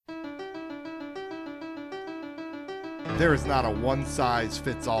There is not a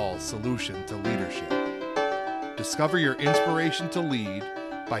one-size-fits-all solution to leadership. Discover your inspiration to lead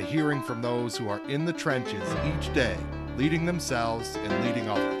by hearing from those who are in the trenches each day, leading themselves and leading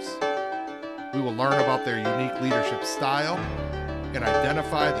others. We will learn about their unique leadership style and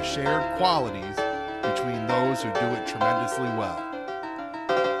identify the shared qualities between those who do it tremendously well.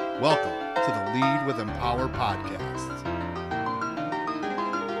 Welcome to the Lead with Empower podcast.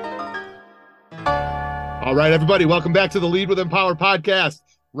 All right, everybody, welcome back to the Lead with Empower podcast.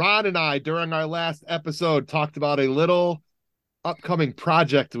 Ron and I, during our last episode, talked about a little upcoming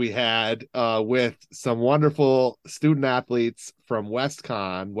project we had with some wonderful student athletes from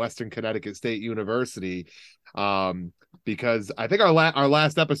WestCon, Western Connecticut State University, because I think our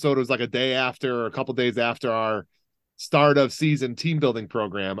last episode was like a day after or a couple days after our start of season team building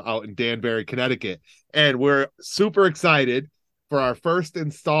program out in Danbury, Connecticut. And we're super excited for our first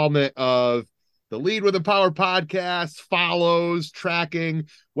installment of the Lead with Empower podcast follows tracking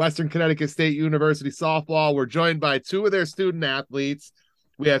Western Connecticut State University softball. We're joined by two of their student athletes.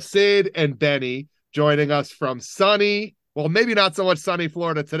 We have Sid and Benny joining us from sunny, well, maybe not so much sunny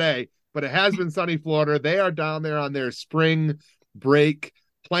Florida today, but it has been sunny Florida. They are down there on their spring break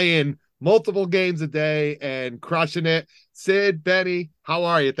playing multiple games a day and crushing it. Sid, Benny, how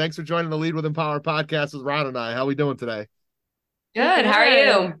are you? Thanks for joining the Lead with Empower podcast with Ron and I. How are we doing today? Good. How are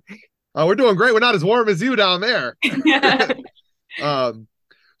you? We're doing great. We're not as warm as you down there.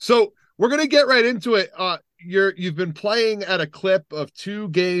 So we're going to get right into it. You've been playing at a clip of 2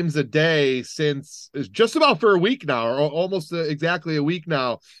 games a day since just about for a week now, or almost exactly a week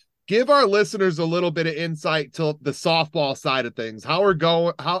now. Give our listeners a little bit of insight to the softball side of things. How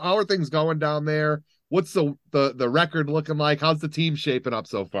are things going down there? What's the record looking like? How's the team shaping up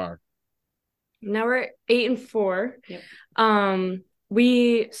so far? Now we're 8-4. Yep.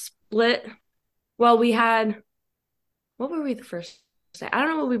 We split. Well, we had, what were we the first day? I don't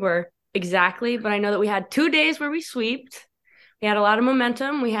know what we were exactly, but I know that we had 2 days where we sweeped. We had a lot of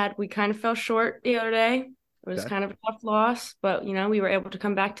momentum. We kind of fell short the other day. It was kind of a tough loss, but we were able to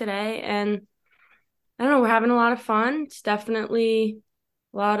come back today, and I don't know, we're having a lot of fun. It's definitely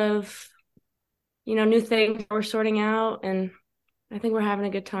a lot of, new things we're sorting out, and I think we're having a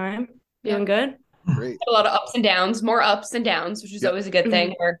good time. Doing good. Great. A lot of ups and downs, more ups and downs, which is always a good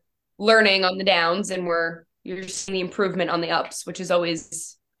thing. We're learning on the downs, and you're seeing the improvement on the ups, which is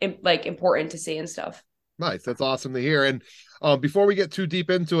always important to see and stuff. Nice. That's awesome to hear. And before we get too deep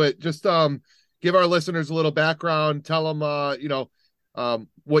into it, just give our listeners a little background. Tell them,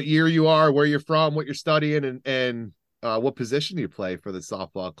 what year you are, where you're from, what you're studying, and what position you play for the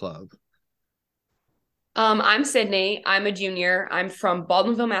softball club. I'm Sydney. I'm a junior. I'm from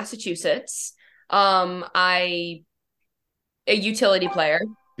Baldwinville, Massachusetts. A utility player.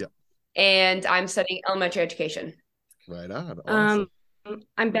 Yeah. And I'm studying elementary education. Right on. Awesome.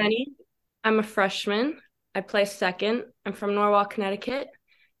 I'm Benny. I'm a freshman. I play second. I'm from Norwalk, Connecticut,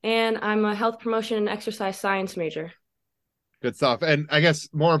 and I'm a health promotion and exercise science major. Good stuff. And I guess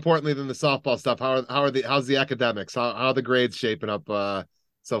more importantly than the softball stuff, how's the academics? How are the grades shaping up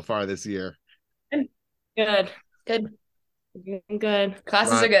so far this year? Good.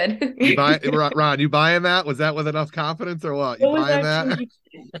 Classes are good. Ron, you buying that? Was that with enough confidence or what? You buying that?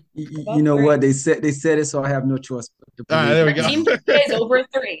 You know what they said it, so I have no choice. All right, there we go. Team GPA is over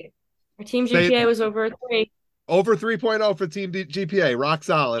 3. Our team GPA was over 3. Over 3.0 for team GPA. Rock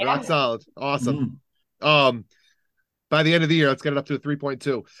solid. Yeah. Rock solid. Awesome. By the end of the year, let's get it up to a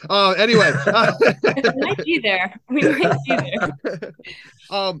 3.2. Anyway. We might be there.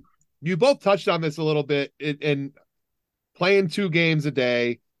 You both touched on this a little bit in playing 2 games a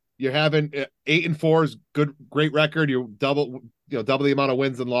day. You're having 8-4 is great record. You're double the amount of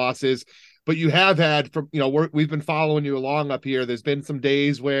wins and losses, but you have had we've been following you along up here. There's been some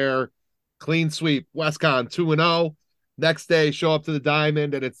days where clean sweep, WestCon 2-0. Next day, show up to the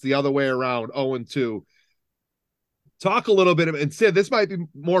diamond, and it's the other way around, 0-2. Talk a little bit and Sid, this might be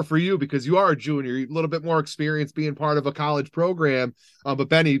more for you because you are a junior, a little bit more experience being part of a college program. But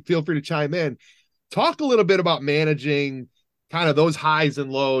Benny, feel free to chime in. Talk a little bit about managing kind of those highs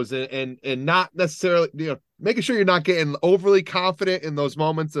and lows and not necessarily, making sure you're not getting overly confident in those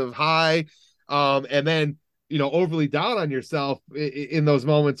moments of high, and then, overly down on yourself in those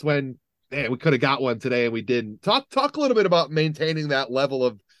moments when, man, we could have got one today and we didn't. Talk a little bit about maintaining that level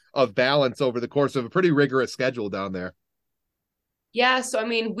of balance over the course of a pretty rigorous schedule down there. Yeah. So,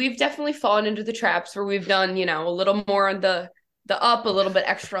 we've definitely fallen into the traps where we've done, a little more on the up, a little bit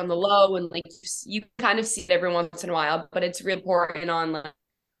extra on the low. And you kind of see it every once in a while, but it's really important on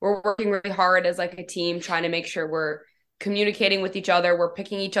we're working really hard as a team, trying to make sure we're communicating with each other. We're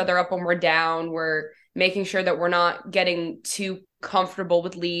picking each other up when we're down. We're making sure that we're not getting too comfortable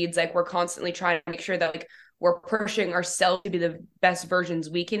with leads. Like we're constantly trying to make sure that like we're pushing ourselves to be the best versions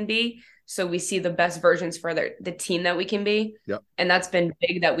we can be. So we see the best versions for the team that we can be. Yep. And that's been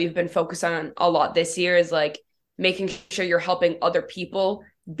big that we've been focused on a lot this year, is like making sure you're helping other people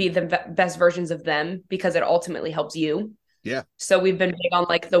be the best versions of them, because it ultimately helps you. Yeah. So we've been big on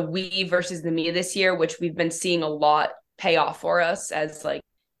like the we versus the me this year, which we've been seeing a lot pay off for us, as like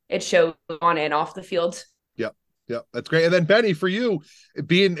it shows on and off the field. Yep. Yep. That's great. And then Benny, for you,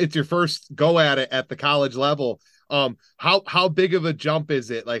 being it's your first go at it at the college level, how big of a jump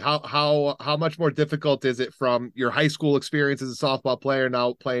is it? Like how much more difficult is it from your high school experience as a softball player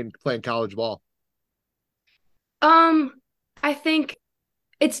now playing college ball? I think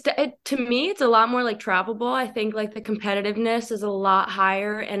to me, it's a lot more like travel ball. I think like the competitiveness is a lot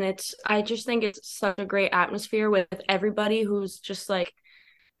higher, and I just think it's such a great atmosphere with everybody who's just like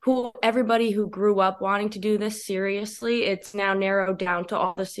everybody who grew up wanting to do this seriously. It's now narrowed down to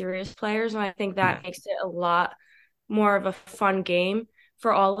all the serious players, and I think that makes it a lot more of a fun game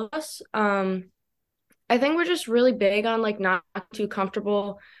for all of us. I think we're just really big on like not too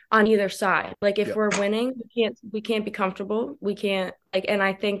comfortable on either side. Like if we're winning, we can't be comfortable. We can't like, and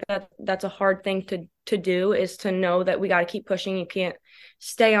I think that's a hard thing to do, is to know that we got to keep pushing. You can't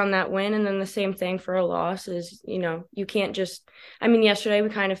stay on that win. And then the same thing for a loss is, you can't just, I mean, yesterday we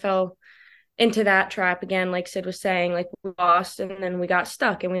kind of fell into that trap again, like Sid was saying, like we lost and then we got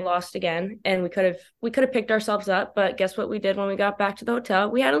stuck and we lost again, and we could have picked ourselves up, but guess what we did when we got back to the hotel?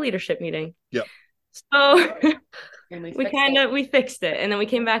 We had a leadership meeting. Yep. So we fixed it, and then we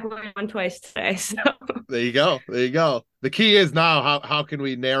came back and won twice today. So there you go. The key is now how can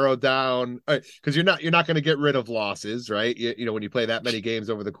we narrow down, because you're not going to get rid of losses, right? You know when you play that many games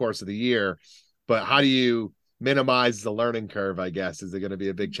over the course of the year, but how do you minimize the learning curve? I guess is it going to be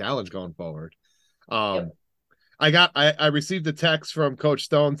a big challenge going forward. I received a text from Coach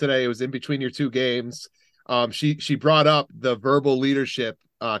Stone today. It was in between your two games. She brought up the verbal leadership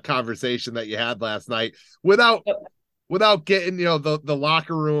conversation that you had last night without getting the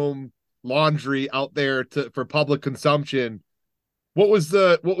locker room laundry out there for public consumption. What was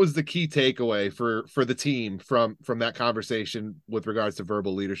the key takeaway for the team from that conversation with regards to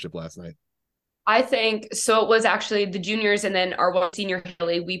verbal leadership last night? I think so. It was actually the juniors and then our one senior,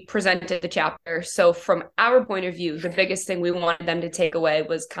 Haley, we presented the chapter. So from our point of view, the biggest thing we wanted them to take away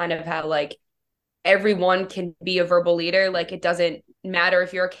was kind of how like everyone can be a verbal leader. Like it doesn't matter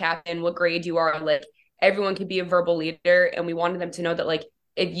if you're a captain, what grade you are, like everyone can be a verbal leader. And we wanted them to know that like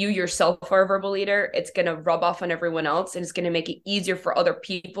if you yourself are a verbal leader, it's going to rub off on everyone else, and it's going to make it easier for other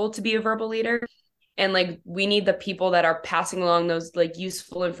people to be a verbal leader. And like we need the people that are passing along those like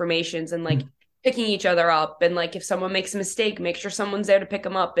useful informations and like picking each other up, and like if someone makes a mistake, make sure someone's there to pick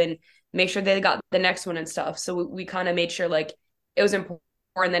them up and make sure they got the next one and stuff. So we kind of made sure like it was important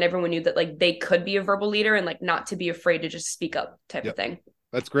that everyone knew that like they could be a verbal leader and like not to be afraid to just speak up type of thing.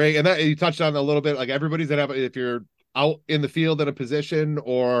 That's great. And that you touched on a little bit, like everybody's gonna have, if you're out in the field in a position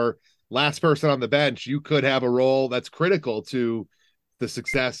or last person on the bench, you could have a role that's critical to the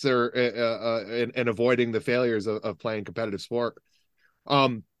success or and avoiding the failures of playing competitive sport.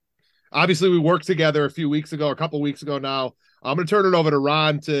 Obviously we worked together a couple of weeks ago now. I'm going to turn it over to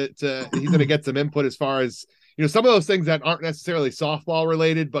Ron to he's going to get some input as far as, some of those things that aren't necessarily softball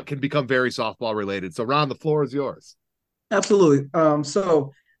related, but can become very softball related. So Ron, the floor is yours. Absolutely.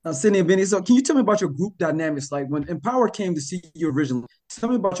 Sydney and Benny, so can you tell me about your group dynamics? Like when Empower came to see you originally, tell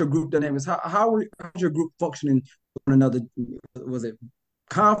me about your group dynamics. How's your group functioning with one another? Was it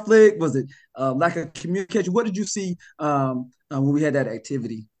conflict? Was it lack of communication? What did you see when we had that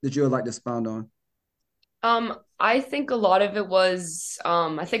activity that you would like to expound on? I think a lot of it was,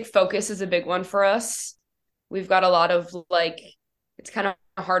 I think focus is a big one for us. We've got a lot of like, it's kind of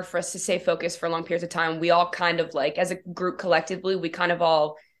hard for us to stay focused for long periods of time. We all kind of like, as a group collectively, we kind of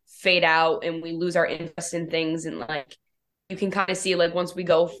all fade out and we lose our interest in things. And like, you can kind of see like once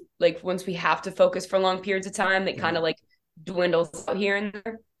we have to focus for long periods of time, it kind of like dwindles out here and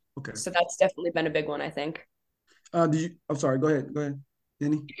there. Okay. So that's definitely been a big one, I think. I'm sorry, go ahead,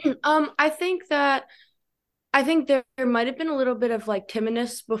 Denny. I think there might have been a little bit of like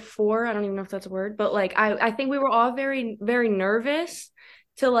timidness before. I don't even know if that's a word, but like I think we were all very, very nervous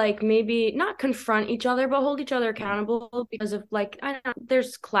to like maybe not confront each other, but hold each other accountable because of like, I don't know,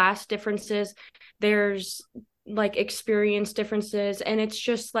 there's class differences, there's like experience differences. And it's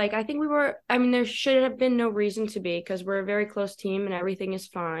just like, I think there should have been no reason to be, because we're a very close team and everything is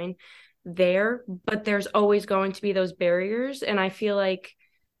fine there, but there's always going to be those barriers. And I feel like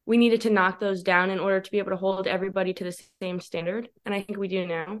we needed to knock those down in order to be able to hold everybody to the same standard. And I think we do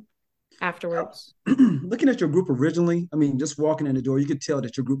now. afterwards. Looking at your group originally, I mean, just walking in the door, you could tell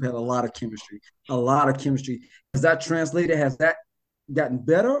that your group had a lot of chemistry, a lot of chemistry. Has that translated? Has that gotten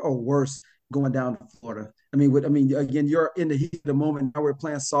better or worse going down to Florida? Again, you're in the heat of the moment. Now we're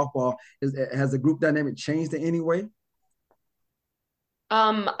playing softball. Has the group dynamic changed in any way?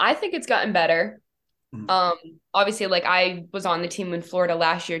 I think it's gotten better. Mm. Obviously, like I was on the team in Florida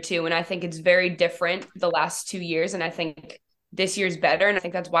last year too, and I think it's very different the last 2 years, and I think this year's better, and I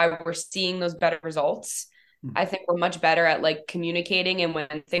think that's why we're seeing those better results. Mm. I think we're much better at like communicating, and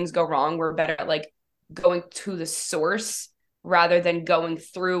when things go wrong, we're better at like going to the source rather than going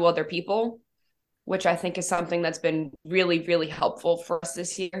through other people, which I think is something that's been really, really helpful for us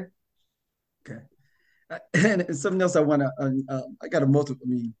this year. Okay. And something else I want to, I got a multiple,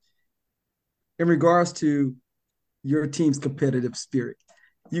 in regards to your team's competitive spirit,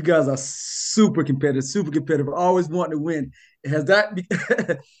 you guys are super competitive, always wanting to win. Has that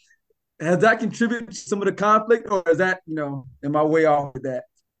has that contributed to some of the conflict, or is that, am I way off with that?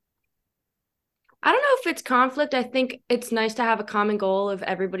 I don't know if it's conflict. I think it's nice to have a common goal of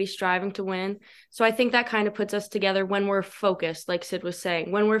everybody striving to win. So I think that kind of puts us together when we're focused, like Sid was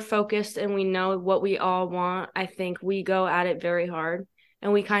saying. When we're focused and we know what we all want, I think we go at it very hard.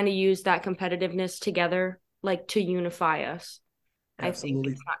 And we kind of use that competitiveness together, like to unify us. I think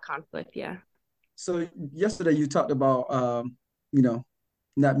Absolutely. it's not conflict. Yeah. So yesterday you talked about,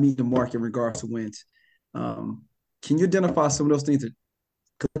 not meeting the mark in regards to wins. Can you identify some of those things that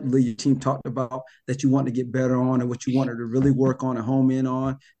collectively your team talked about that you want to get better on, and what you wanted to really work on and home in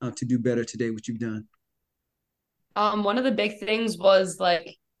on to do better today, what you've done? One of the big things was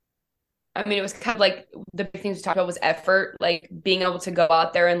like, I mean, it was kind of like the big things we talked about was effort, like being able to go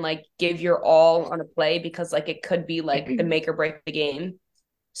out there and like give your all on a play because like it could be like the make or break the game.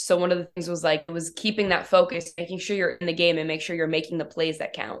 So one of the things was like, it was keeping that focus, making sure you're in the game and make sure you're making the plays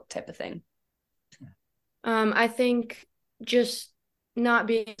that count type of thing. I think just not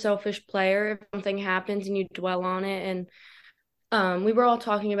being a selfish player. If something happens and you dwell on it, and we were all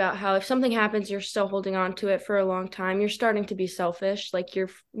talking about how if something happens, you're still holding on to it for a long time. You're starting to be selfish. Like you're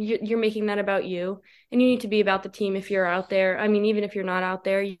making that about you, and you need to be about the team. If you're out there, I mean, even if you're not out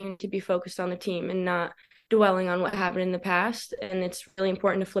there, you need to be focused on the team and not dwelling on what happened in the past. And it's really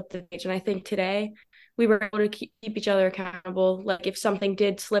important to flip the page. And I think today we were able to keep each other accountable. Like if something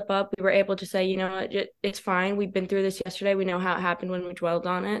did slip up, we were able to say, you know what, it's fine. We've been through this yesterday. We know how it happened when we dwelled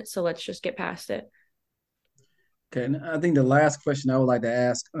on it. So let's just get past it. Okay, and I think the last question I would like to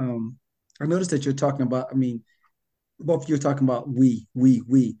ask, I noticed that you're talking about, both of you are talking about we.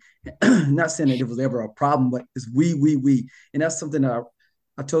 Not saying that there was ever a problem, but it's we. And that's something that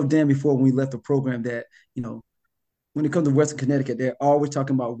I told Dan before when we left the program that, when it comes to Western Connecticut, they're always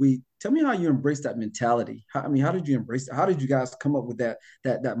talking about we. Tell me how you embrace that mentality. How did you embrace it? How did you guys come up with that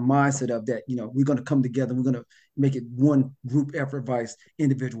mindset of that, we're going to come together, we're going to make it one group effort versus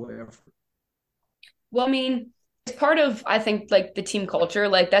individual effort? Well, I mean, it's part of, I think, like the team culture.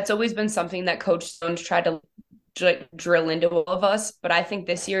 Like that's always been something that Coach Stone's tried to drill into all of us. But I think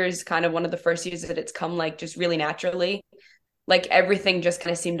this year is kind of one of the first years that it's come like just really naturally. Like everything just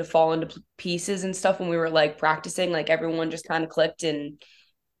kind of seemed to fall into pieces and stuff when we were like practicing. Like everyone just kind of clicked and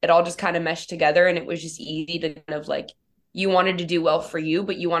it all just kind of meshed together. And it was just easy to kind of like, you wanted to do well for you,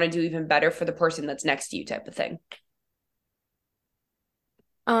 but you want to do even better for the person that's next to you type of thing.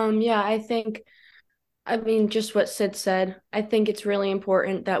 Yeah, I mean, just what Sid said, I think it's really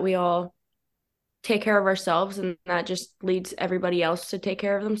important that we all take care of ourselves, and that just leads everybody else to take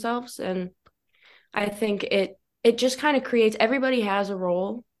care of themselves. And I think it just kind of creates, everybody has a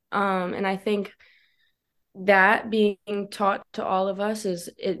role. And I think that being taught to all of us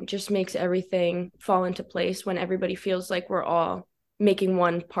it just makes everything fall into place when everybody feels like we're all making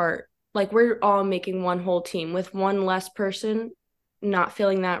one part, like we're all making one whole team. With one less person not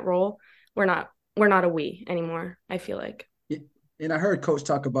filling that role, we're not a we anymore, I feel like. And I heard Coach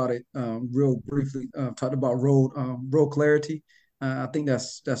talk about it real briefly. Talked about role clarity. I think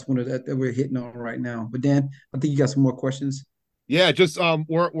that's one of that we're hitting on right now. But Dan, I think you got some more questions. Yeah, just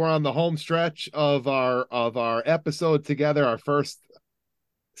we're on the home stretch of our episode together, our first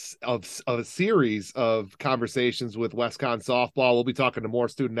of a series of conversations with WestCon softball. We'll be talking to more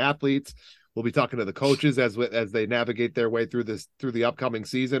student athletes. We'll be talking to the coaches as they navigate their way through the upcoming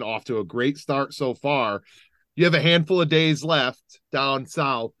season. Off to a great start so far. You have a handful of days left down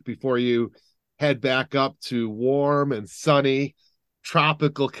south before you head back up to warm and sunny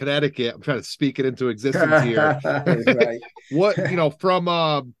tropical Connecticut. I'm trying to speak it into existence here. Right. What, from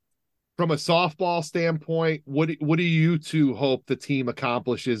a softball standpoint, what do you two hope the team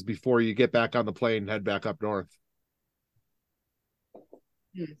accomplishes before you get back on the plane and head back up north?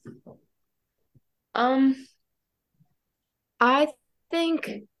 Um, I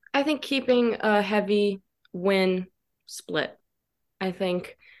think I think keeping a heavy win split. I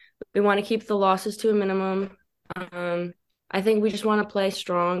think we want to keep the losses to a minimum. Um, I think we just want to play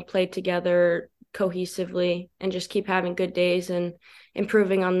strong, play together cohesively, and just keep having good days and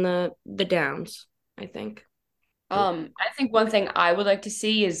improving on the downs, I think. I think one thing I would like to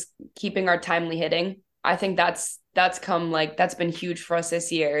see is keeping our timely hitting. I think that's been huge for us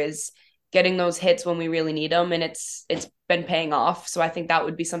this year is getting those hits when we really need them, and it's been paying off. So I think that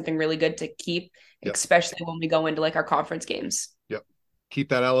would be something really good to keep, Yep. especially when we go into like our conference games. Yep. Keep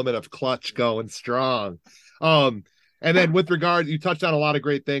that element of clutch going strong. And then with regard, you touched on a lot of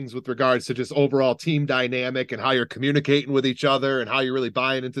great things with regards to just overall team dynamic and how you're communicating with each other and how you're really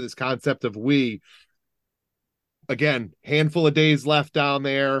buying into this concept of we. Again, handful of days left down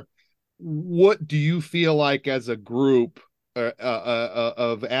there. What do you feel like as a group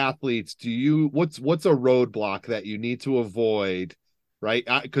of athletes? What's a roadblock that you need to avoid, right?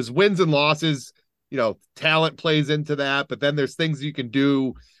 Because wins and losses, talent plays into that, but then there's things you can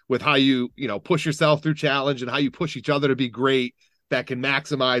do with how you push yourself through challenge and how you push each other to be great that can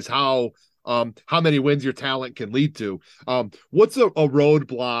maximize how many wins your talent can lead to. What's a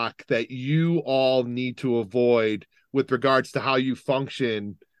roadblock that you all need to avoid with regards to how you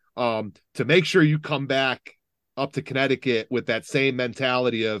function to make sure you come back up to Connecticut with that same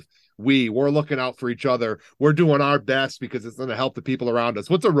mentality of we're looking out for each other. We're doing our best because it's going to help the people around us.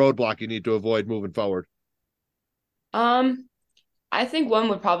 What's a roadblock you need to avoid moving forward? I think one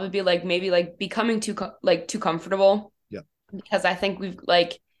would probably be like maybe like becoming too comfortable. Yeah. Because I think we've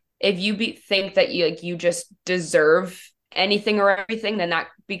like if you think that you just deserve anything or everything, then that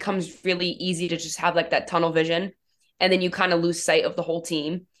becomes really easy to just have like that tunnel vision, and then you kind of lose sight of the whole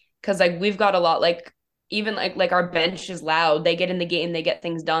team. Because like we've got a lot like even like our bench is loud. They get in the game, they get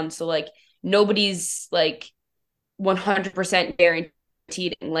things done. So like nobody's like 100%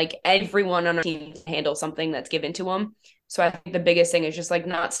 guaranteed. Like everyone on our team can handle something that's given to them. So I think the biggest thing is just like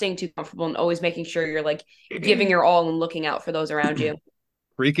not staying too comfortable and always making sure you're like giving your all and looking out for those around you.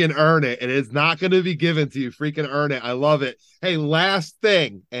 Freaking earn it. It is not going to be given to you. Freaking earn it. I love it. Hey, last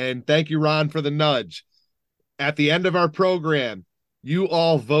thing, and thank you, Ron, for the nudge. At the end of our program, you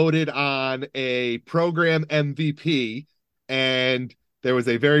all voted on a program MVP, and there was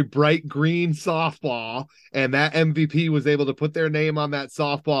a very bright green softball, and that MVP was able to put their name on that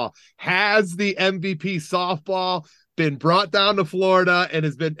softball. Has the MVP softball been brought down to Florida, and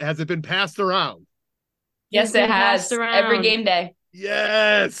has it been passed around? Yes, it has. Every game day.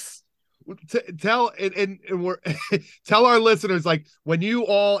 Yes. Tell and we're tell our listeners, like, when you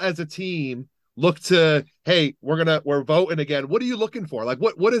all as a team look to, hey, we're voting again, what are you looking for? Like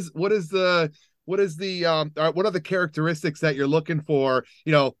what are the characteristics that you're looking for?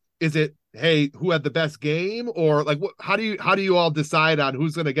 Is it, hey, who had the best game, or like how do you all decide on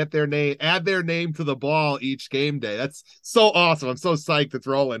who's going to get add their name to the ball each game day? That's so awesome. I'm so psyched it's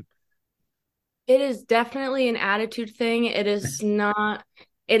rolling. It is definitely an attitude thing. It is not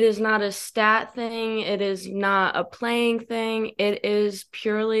a stat thing. It is not a playing thing. It is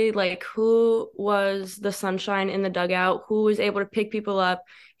purely like who was the sunshine in the dugout, who was able to pick people up,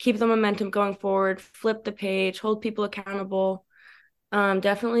 keep the momentum going forward, flip the page, hold people accountable.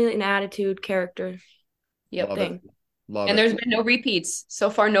 Definitely an attitude character. Yep. Love thing. It. Love and it. There's been no repeats. So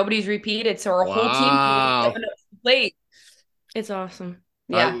far, nobody's repeated. So our whole team played. It's awesome.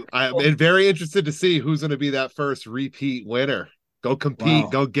 Yeah. I'm very interested to see who's going to be that first repeat winner. Go compete. Wow.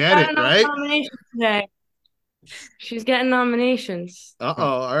 Go get it, right? Nominations today. She's getting nominations. Uh-oh.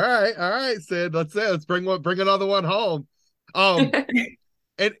 All right, Sid. Let's bring another one home. And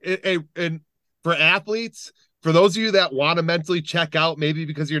for athletes, for those of you that want to mentally check out, maybe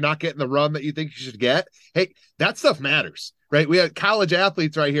because you're not getting the run that you think you should get, hey, that stuff matters, right? We have college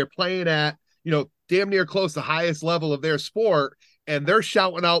athletes right here playing at, damn near close to the highest level of their sport, and they're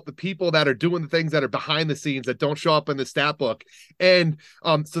shouting out the people that are doing the things that are behind the scenes that don't show up in the stat book. And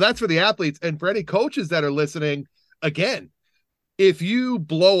so that's for the athletes. And for any coaches that are listening, again, if you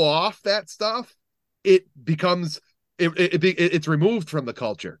blow off that stuff, it becomes it's removed from the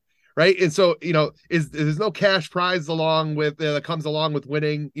culture, right? And so there's no cash prize that comes along with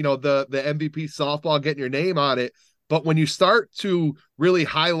winning the MVP softball, getting your name on it. But when you start to really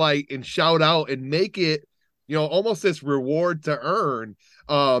highlight and shout out and make it almost this reward to earn,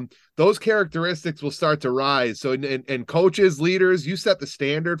 those characteristics will start to rise. So and coaches, leaders, you set the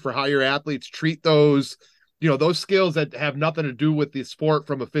standard for how your athletes treat those skills that have nothing to do with the sport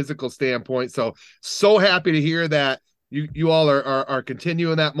from a physical standpoint. So happy to hear that you all are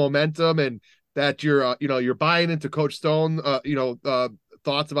continuing that momentum, and that you're buying into Coach Stone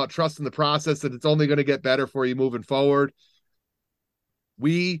thoughts about trusting the process, that it's only going to get better for you moving forward.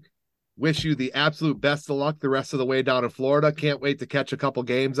 We wish you the absolute best of luck the rest of the way down in Florida. Can't wait to catch a couple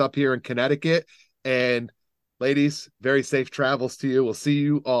games up here in Connecticut. And ladies, very safe travels to you. We'll see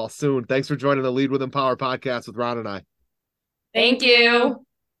you all soon. Thanks for joining the Lead with Empower podcast with Ron and I. Thank you.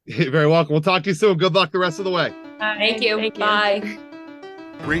 You're very welcome. We'll talk to you soon. Good luck the rest of the way. Thank you. Thank you. Bye.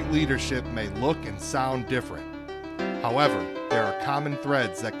 Great leadership may look and sound different. However, there are common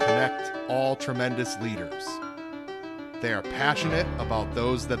threads that connect all tremendous leaders. They are passionate about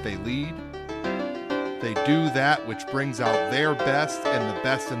those that they lead. They do that which brings out their best and the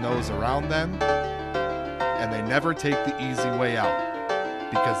best in those around them. And they never take the easy way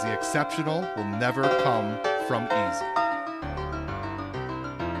out, because the exceptional will never come from easy.